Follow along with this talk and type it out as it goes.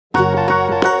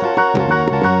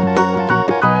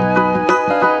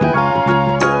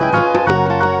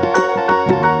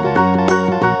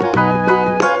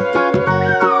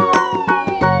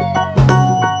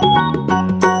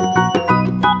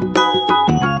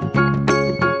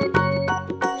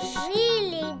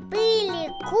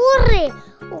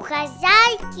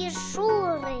тети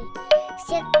Шуры.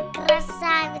 Все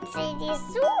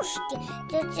красавицы-несушки,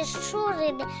 тети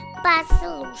Шурины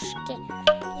послушки.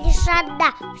 Лишь одна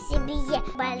в семье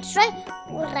большой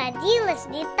уродилась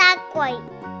не такой.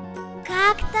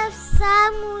 Как-то в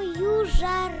самую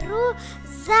жару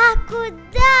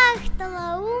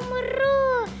закудахтала: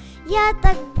 умру, я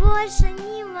так больше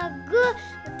не могу,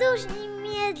 в душ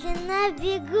немедленно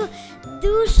бегу.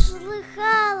 Душ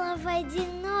слыхала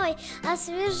водяной,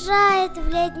 освежает в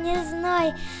летний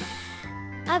зной.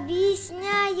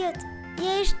 Объясняют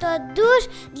ей, что душ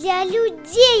для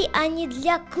людей, а не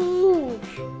для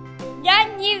клуш. Я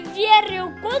не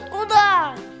верю,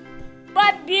 куда?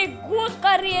 Побегу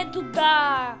скорее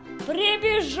туда.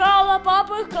 Прибежала в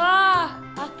попыхах,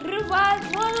 открывает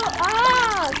воду,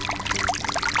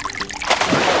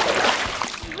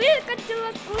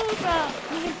 выкатила Клуша,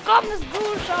 языком из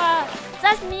душа.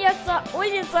 Засмеется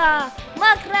улица,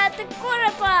 мокрая ты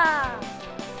курица.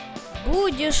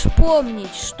 Будешь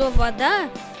помнить, что вода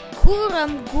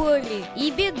курам горе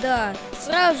и беда.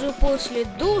 Сразу после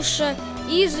душа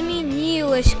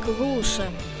изменилась Клуша.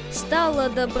 Стала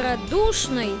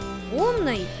добродушной,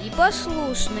 умной и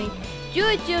послушной.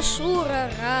 Тетя Шура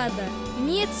рада,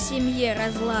 нет в семье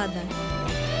разлада.